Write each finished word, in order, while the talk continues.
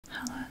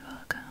Hello and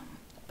welcome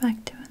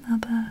back to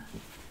another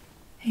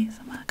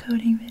ASMR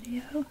coding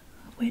video.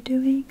 We're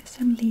doing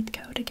some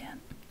Leetcode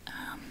again,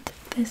 and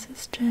this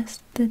is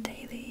just the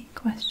daily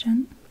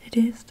question. It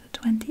is the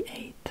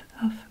 28th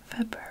of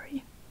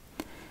February.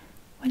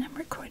 When I'm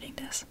recording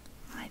this,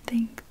 I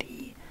think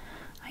the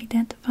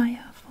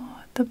identifier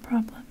for the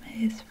problem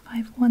is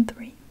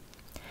 513,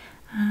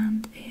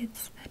 and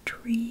it's a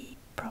tree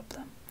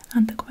problem.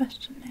 And the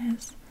question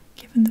is,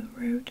 given the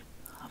root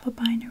of a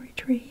binary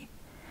tree,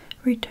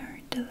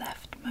 return the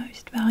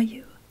leftmost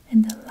value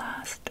in the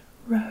last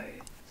row.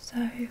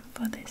 So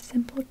for this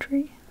simple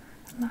tree,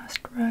 the last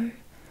row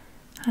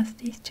has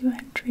these two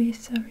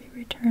entries, so we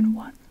return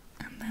 1.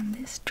 And then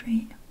this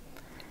tree,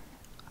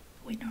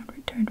 we don't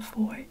return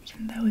 4,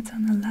 even though it's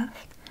on the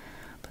left,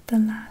 but the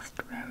last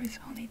row is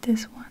only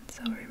this one,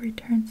 so we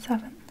return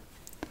 7.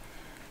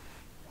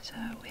 So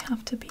we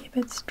have to be a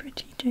bit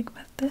strategic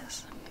with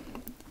this.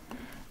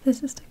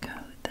 This is the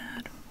code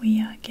that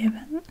we are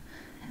given,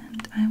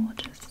 and I will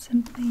just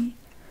simply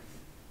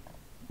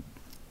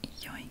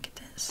yoink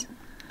this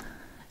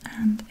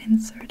and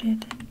insert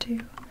it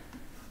into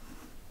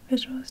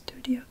Visual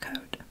Studio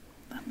Code.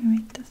 Let me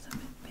make this a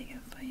bit bigger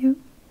for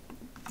you.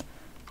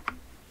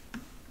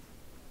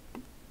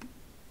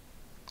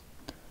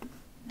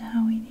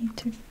 Now we need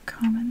to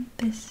comment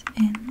this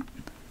in,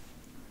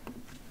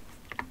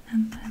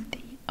 and then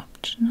the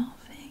optional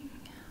thing.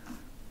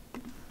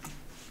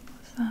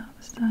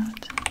 What's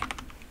that?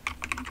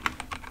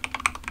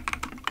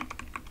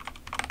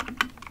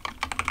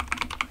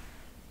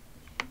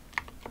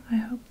 I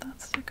hope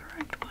that's the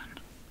correct one.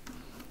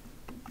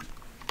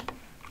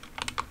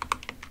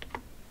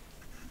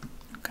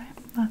 Okay,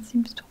 that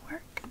seems to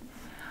work.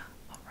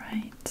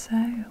 Alright,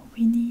 so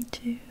we need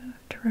to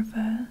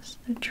traverse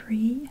the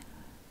tree,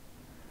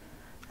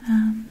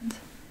 and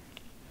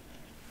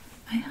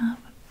I have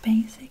a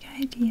basic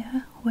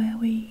idea where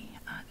we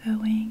are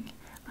going,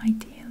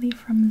 ideally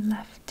from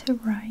left to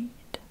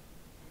right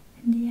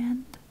in the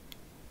end.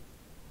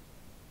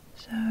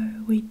 So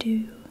we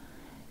do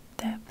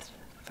depth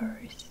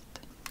first,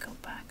 go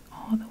back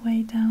all the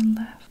way down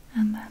left,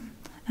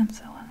 and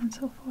so on and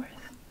so forth.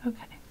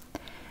 Okay,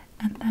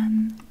 and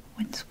then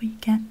once we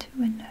get to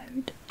a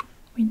node,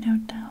 we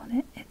note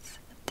down its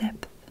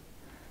depth,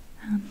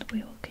 and we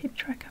will keep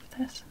track of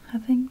this. I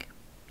think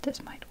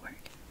this might work.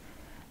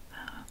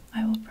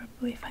 I will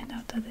probably find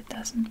out that it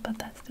doesn't, but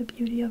that's the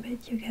beauty of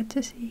it. You get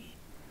to see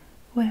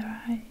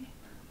where I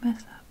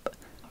mess up.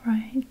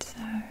 Alright,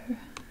 so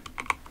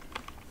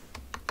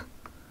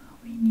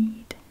we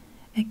need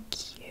a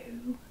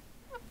queue.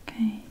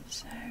 Okay,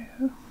 so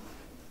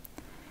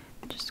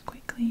just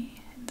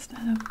quickly,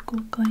 instead of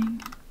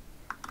googling,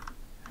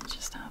 I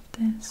just have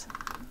this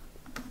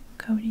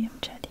Codium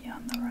Jetty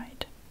on the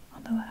right,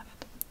 on the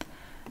left.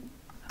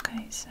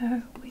 Okay,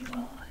 so we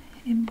will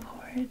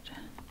import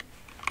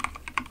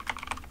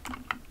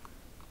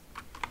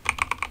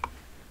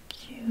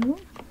queue,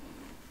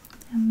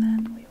 and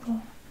then we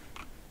will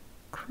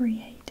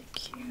create a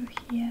queue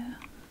here.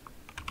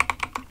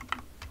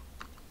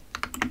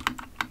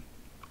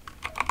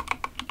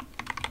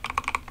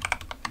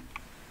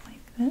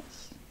 Like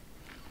this.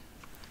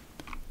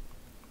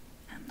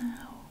 And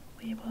now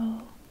we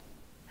will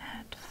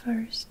add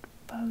first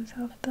both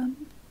of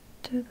them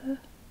to the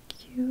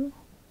queue.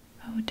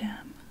 Oh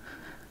damn.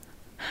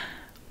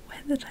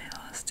 When did I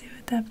last do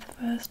a depth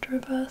first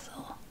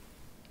reversal?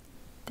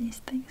 These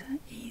things are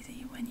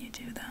easy when you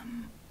do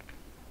them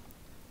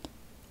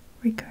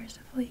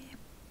recursively,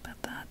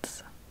 but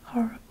that's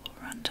horrible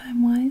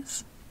runtime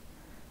wise,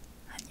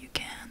 and you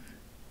can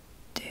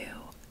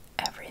do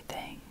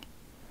everything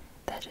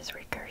that is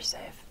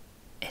recursive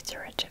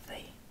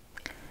iteratively.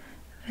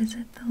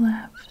 Visit the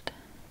left,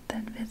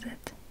 then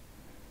visit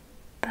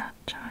that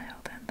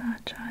child,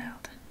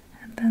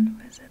 and then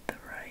visit the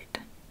right.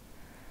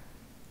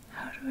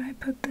 How do I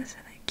put this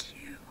in a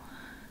queue?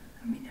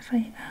 I mean, if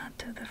I add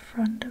to the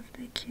front of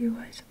the queue,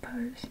 I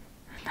suppose,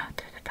 and not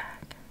to the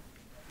back.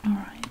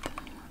 Alright,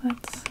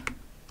 let's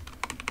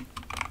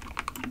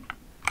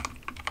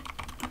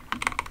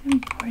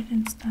import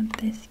instead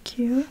this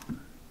queue,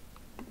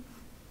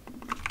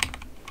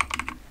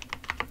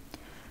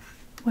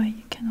 where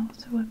you can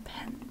also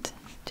append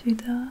to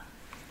the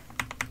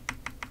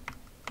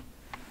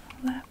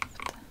left.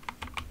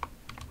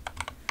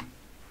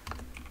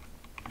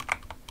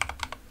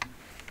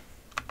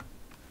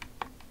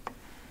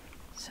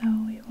 So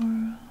we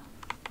will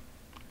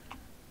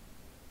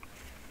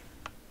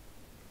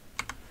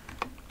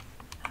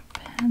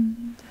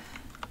append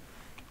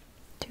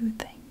two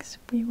things.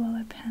 We will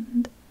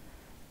append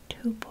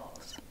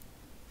tuples.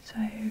 So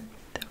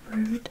the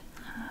root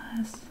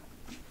has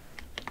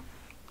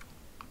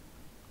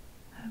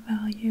a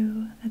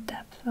value, a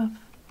depth of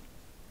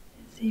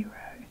 0.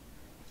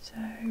 So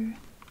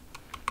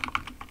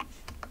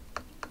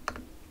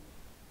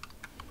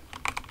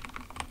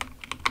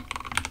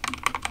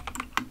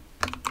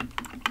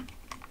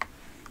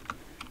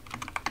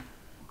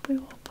we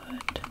will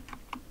put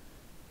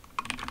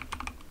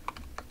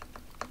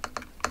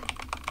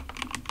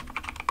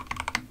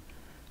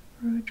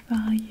root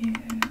value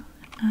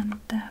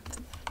and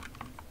depth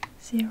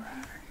 0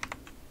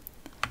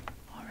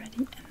 already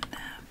in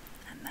there.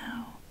 And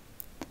now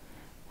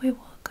we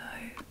will go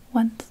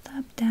one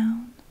step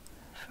down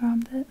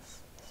from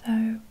this,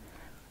 so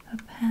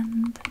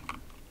append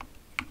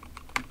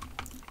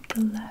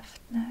the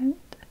left node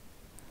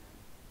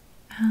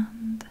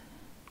and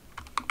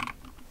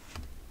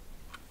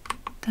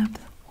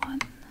depth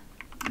 1,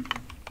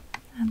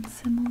 and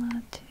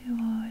similar to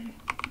our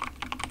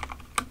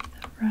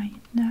the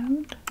right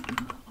node,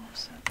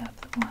 also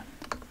depth 1.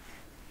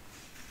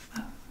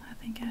 Oh, I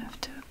think I have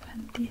to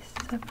append these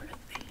separately.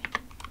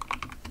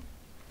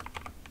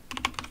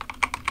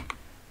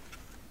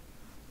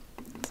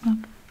 It's not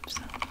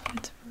self,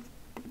 it's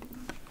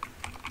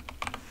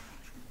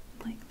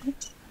like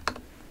this.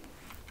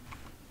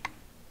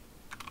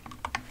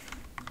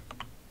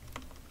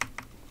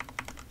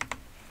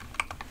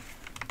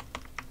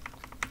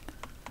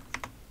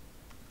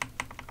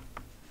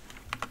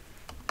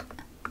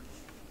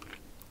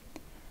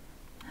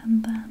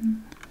 And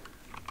then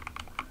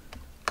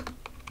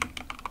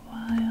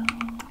while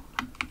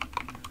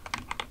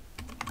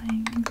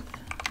length,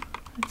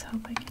 let's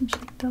hope I can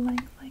check the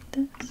length like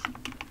this.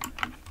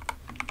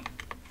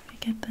 We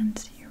get then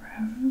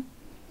 0.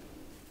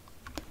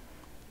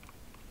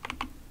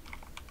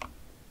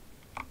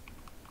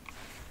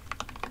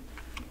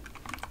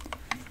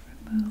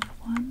 Remove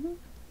 1.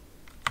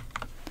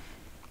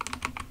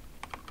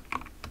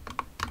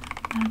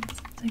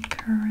 That's the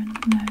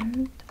current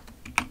node.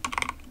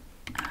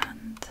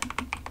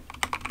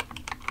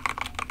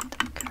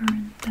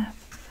 Current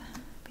depth,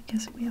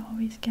 because we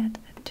always get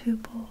a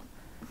tuple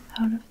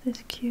out of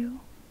this queue.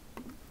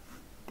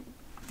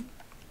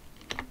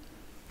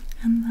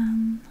 And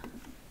then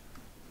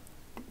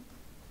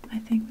I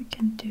think we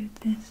can do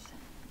this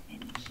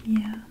in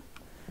here.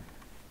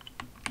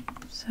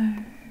 So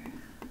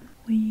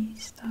we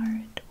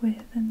start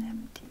with an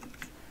empty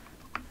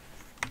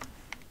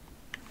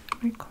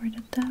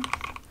recorded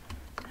depth,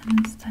 and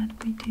instead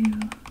we do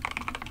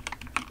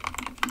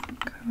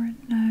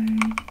current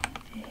node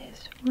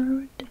is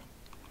root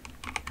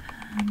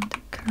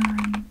and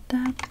current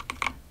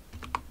depth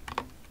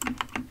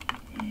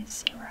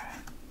is 0.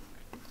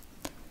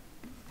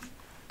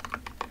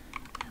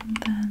 And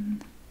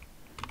then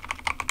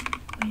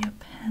we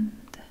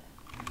append.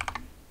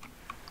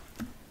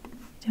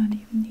 We don't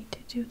even need to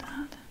do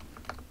that.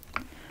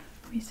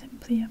 We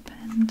simply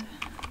append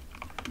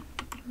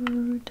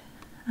root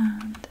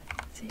and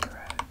 0,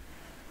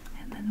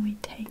 and then we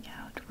take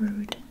out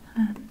root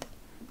and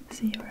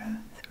 0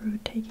 through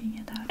taking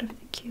it out of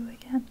the queue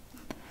again,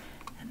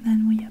 and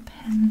then we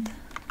append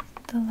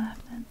the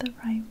left and the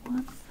right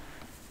one,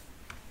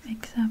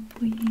 except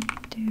we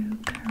do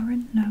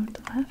current node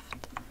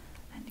left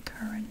and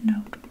current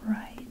node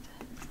right,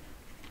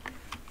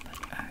 but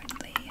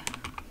only if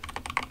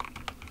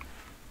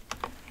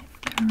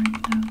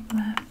current node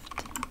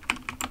left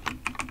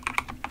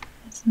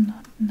is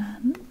not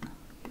none,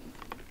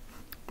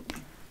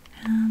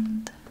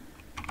 and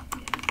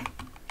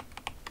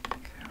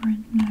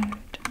current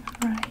node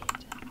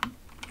right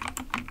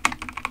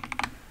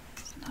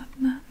is not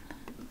none.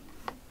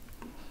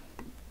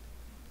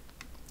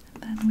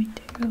 And then we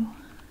do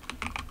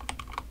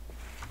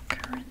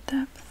current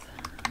depth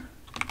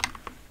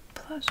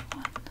plus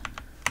 1.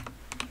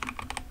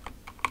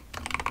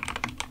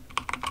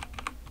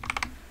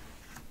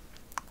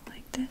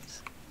 Like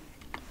this.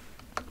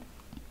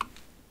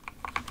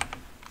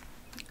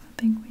 I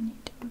think we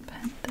need to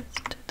append this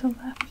to the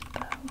left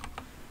though.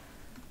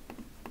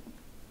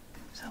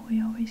 So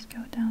we always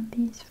go down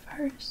these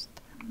first,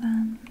 and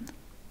then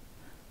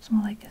it's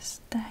more like a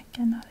stack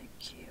and not a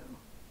queue.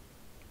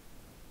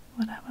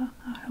 Whatever,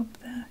 I hope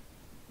the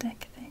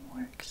deck thing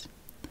works.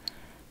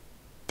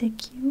 The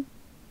queue,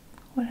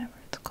 whatever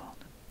it's called.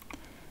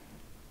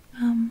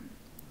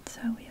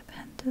 So we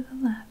append to the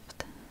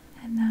left,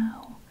 and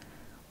now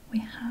we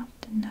have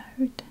the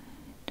node.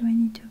 Do I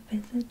need to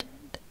visit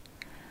it?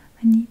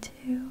 I need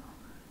to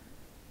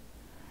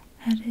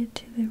add it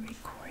to the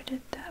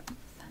recorded depth.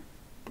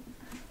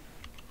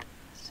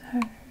 So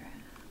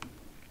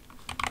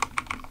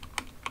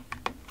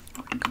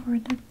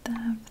recorded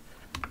depth,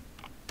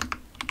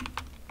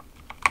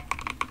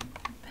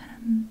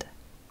 append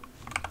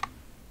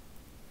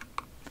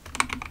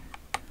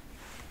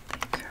the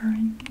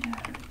current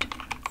node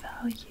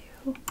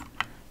value,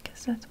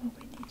 because that's what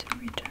we need to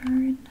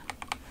return,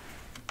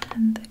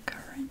 and the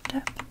current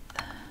depth.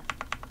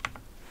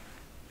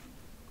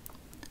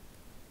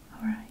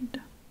 Alright,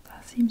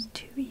 that seems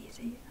too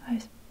easy.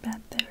 I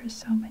bet there are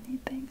so many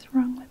things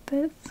wrong with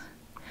this.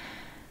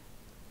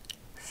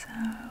 So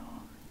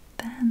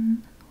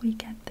then we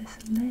get this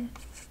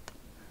list.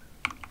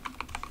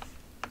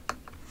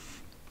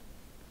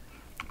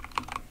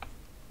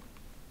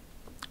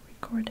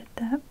 Recorded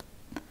depth,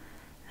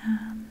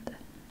 and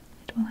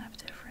it will have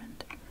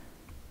different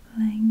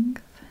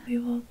length. We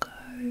will go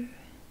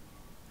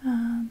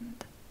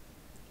and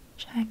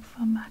check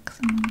for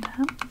maximum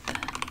depth,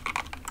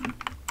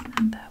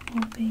 and that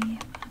will be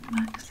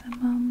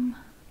maximum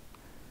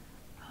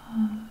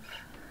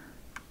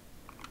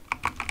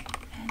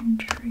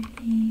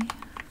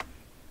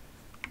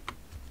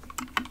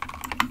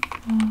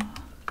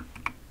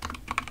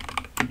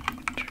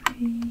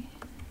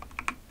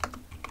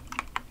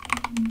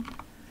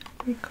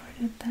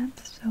good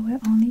depth, so we're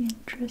only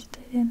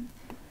interested in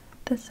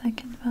the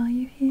second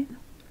value here.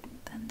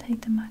 Then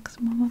take the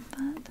maximum of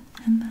that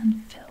and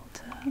then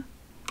filter.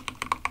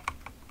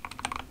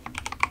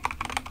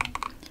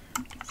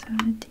 So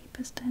the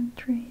deepest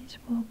entries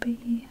will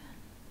be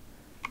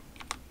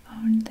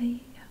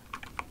only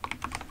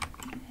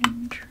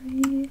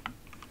entry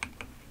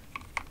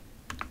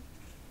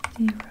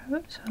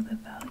 0, so the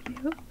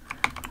value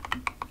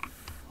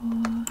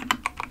for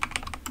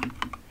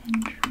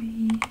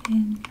entry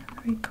in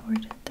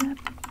recorded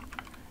depth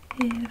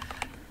if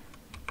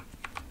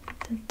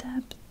the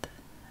depth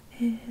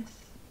is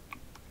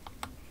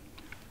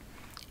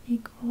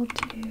equal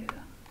to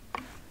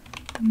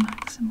the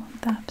maximum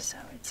depth, so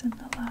it's in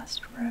the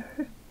last row,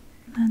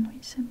 and then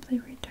we simply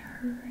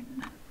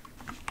return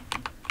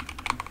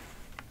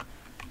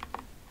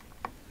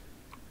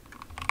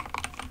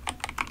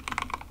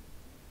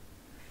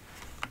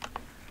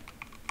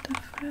the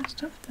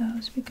first of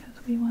those because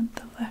we want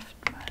the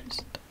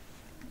leftmost.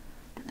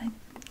 And I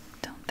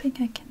don't think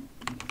I can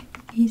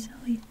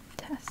easily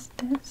test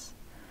this,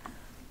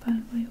 but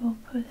we will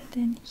put it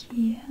in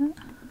here.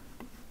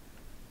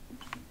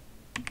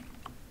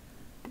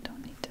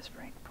 Don't need this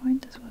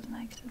breakpoint, this was an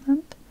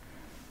accident.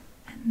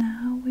 And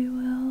now we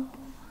will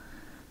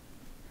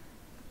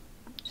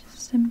just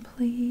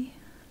simply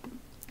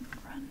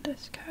run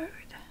this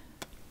code.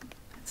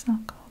 It's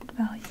not called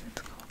value,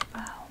 it's called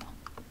val.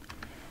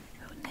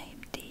 Who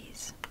named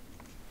these?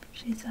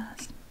 She's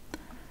us.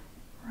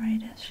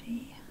 Right as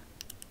she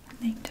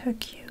named her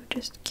Q,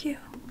 just Q.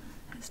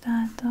 Is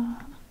that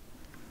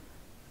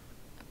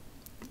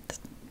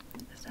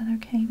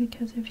okay?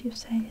 Because if you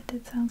say it,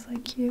 it sounds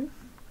like Q.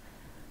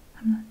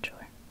 I'm not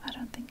sure. I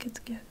don't think it's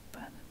good,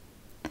 but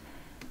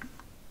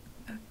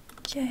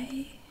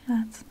okay,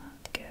 that's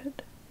not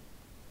good.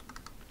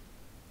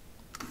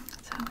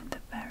 So in the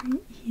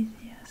very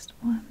easiest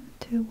 1,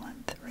 2,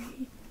 1,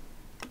 3,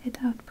 it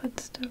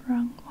outputs the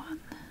wrong one.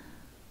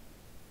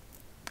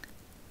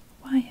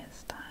 Why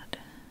is that?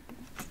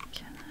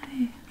 Can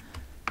I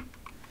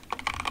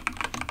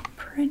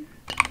print?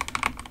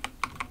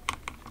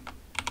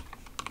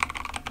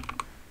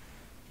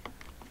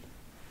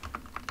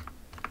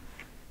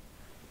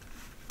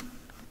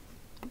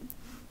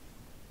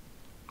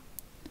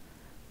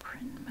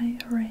 Print my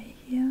array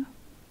here.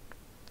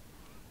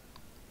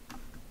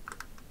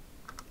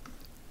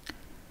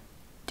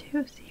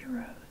 2,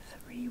 0,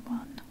 3,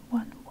 1,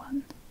 1,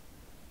 1.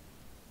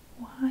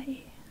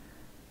 Why?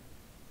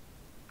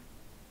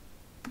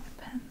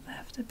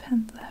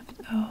 Append left.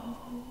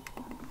 Oh.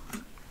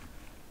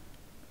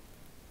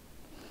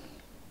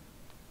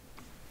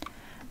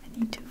 I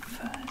need to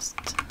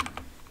first.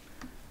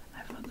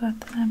 I forgot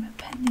that I'm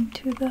appending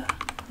to the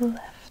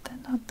left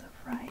and not the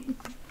right.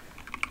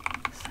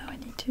 So I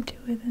need to do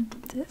it in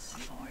this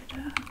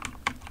order.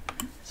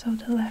 So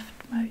the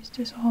leftmost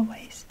is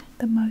always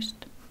the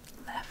most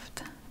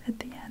left at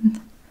the end.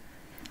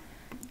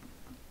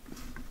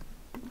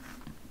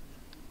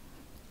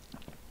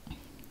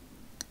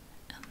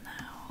 And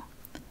now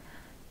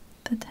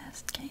the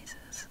test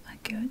cases are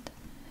good.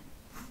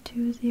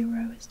 2,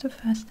 0 is the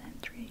first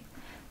entry,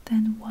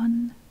 then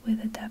 1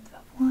 with a depth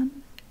of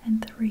 1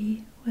 and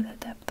 3 with a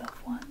depth of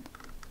 1.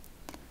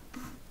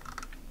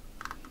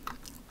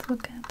 Let's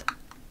look at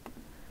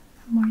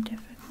a more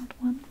difficult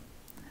one.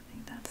 I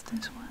think that's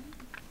this one.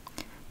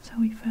 So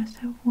we first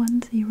have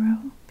 1,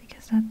 0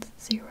 because that's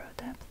 0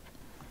 depth,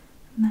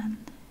 and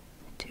then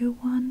 2,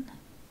 1,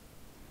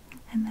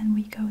 and then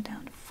we go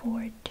down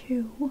 4,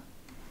 2.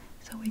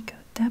 So we go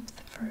depth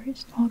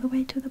first all the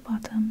way to the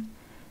bottom,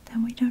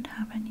 then we don't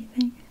have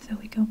anything, so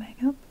we go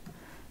back up,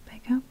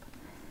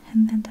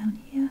 and then down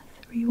here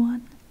 3,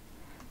 1,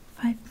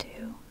 5,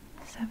 2,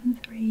 7,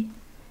 3,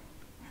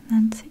 and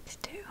then 6,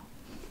 2.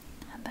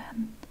 And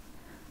then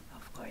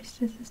of course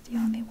this is the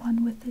only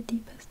one with the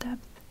deepest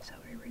depth, so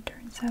we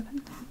return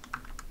 7.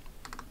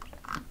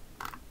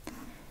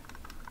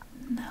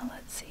 Now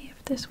let's see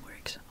if this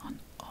works on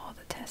all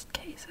the test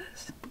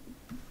cases.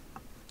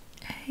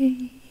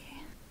 Hey,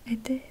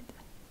 it did.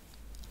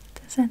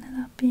 This ended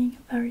up being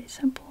a very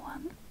simple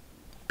one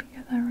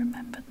because I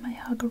remembered my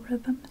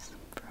algorithms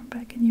from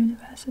back in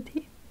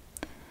university.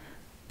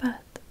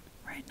 But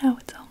right now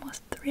it's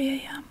almost 3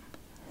 AM,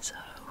 so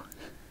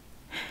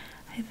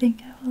I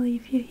think I will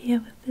leave you here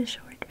with this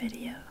short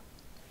video.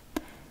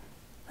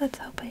 Let's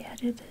hope I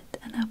edited it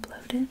and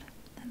uploaded,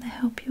 and I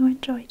hope you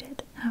enjoyed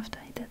it after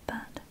I did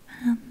that.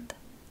 And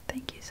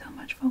thank you so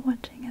much for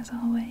watching as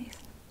always.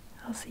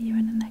 I'll see you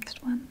in the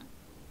next one.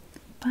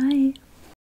 Bye!